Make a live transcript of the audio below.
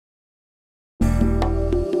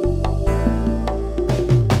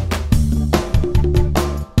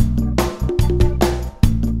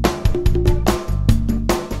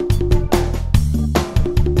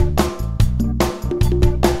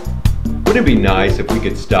nice if we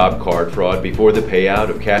could stop card fraud before the payout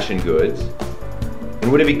of cash and goods?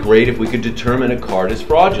 And would it be great if we could determine a card is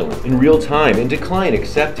fraudulent in real time and decline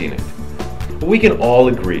accepting it? But we can all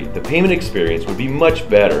agree the payment experience would be much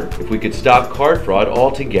better if we could stop card fraud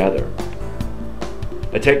altogether.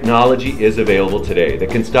 A technology is available today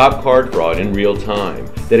that can stop card fraud in real time,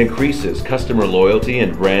 that increases customer loyalty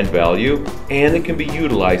and brand value, and it can be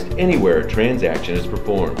utilized anywhere a transaction is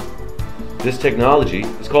performed. This technology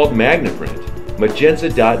is called MagnePrint.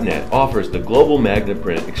 Magenta.net offers the Global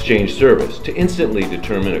MagnePrint Exchange Service to instantly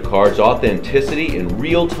determine a card's authenticity in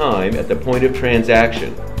real time at the point of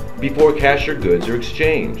transaction, before cash or goods are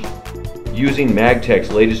exchanged. Using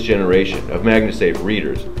MagTek's latest generation of MagneSafe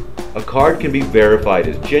readers, a card can be verified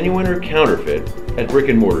as genuine or counterfeit at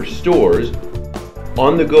brick-and-mortar stores,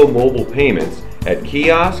 on-the-go mobile payments at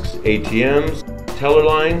kiosks, ATMs, teller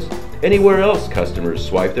lines, anywhere else customers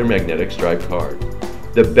swipe their magnetic stripe card.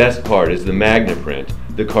 The best part is the MagnePrint.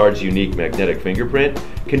 The card's unique magnetic fingerprint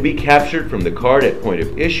can be captured from the card at point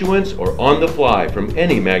of issuance or on the fly from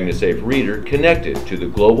any MagneSafe reader connected to the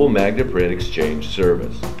Global MagnePrint Exchange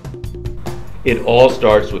Service. It all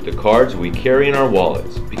starts with the cards we carry in our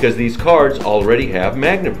wallets, because these cards already have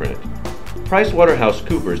MagnePrint.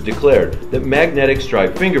 PricewaterhouseCoopers declared that magnetic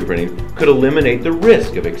stripe fingerprinting could eliminate the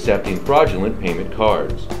risk of accepting fraudulent payment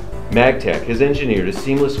cards. MagTek has engineered a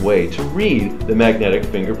seamless way to read the magnetic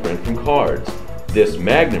fingerprint from cards. This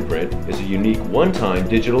MagnePrint is a unique one-time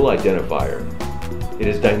digital identifier. It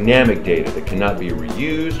is dynamic data that cannot be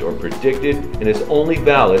reused or predicted and is only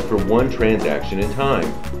valid for one transaction in time.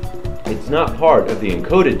 It's not part of the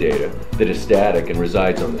encoded data that is static and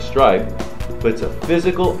resides on the stripe, but it's a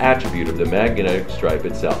physical attribute of the magnetic stripe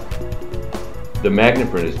itself. The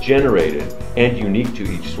MagnePrint is generated and unique to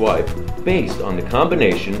each swipe based on the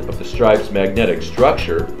combination of the stripe's magnetic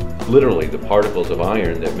structure, literally the particles of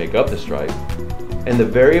iron that make up the stripe, and the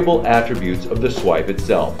variable attributes of the swipe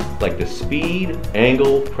itself, like the speed,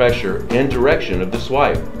 angle, pressure, and direction of the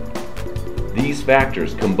swipe. These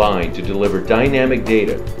factors combine to deliver dynamic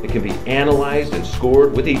data that can be analyzed and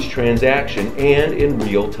scored with each transaction and in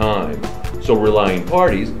real time, so relying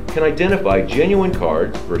parties can identify genuine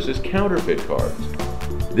cards versus counterfeit cards.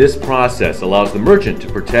 This process allows the merchant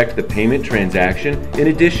to protect the payment transaction in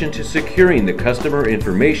addition to securing the customer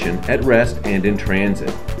information at rest and in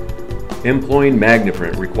transit. Employing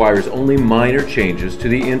MagnePrint requires only minor changes to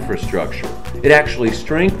the infrastructure. It actually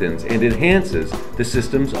strengthens and enhances the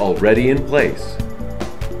systems already in place.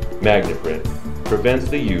 MagnePrint prevents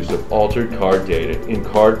the use of altered card data in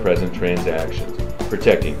card-present transactions,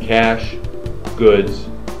 protecting cash, goods,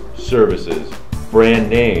 services, brand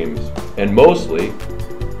names, and mostly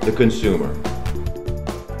the consumer.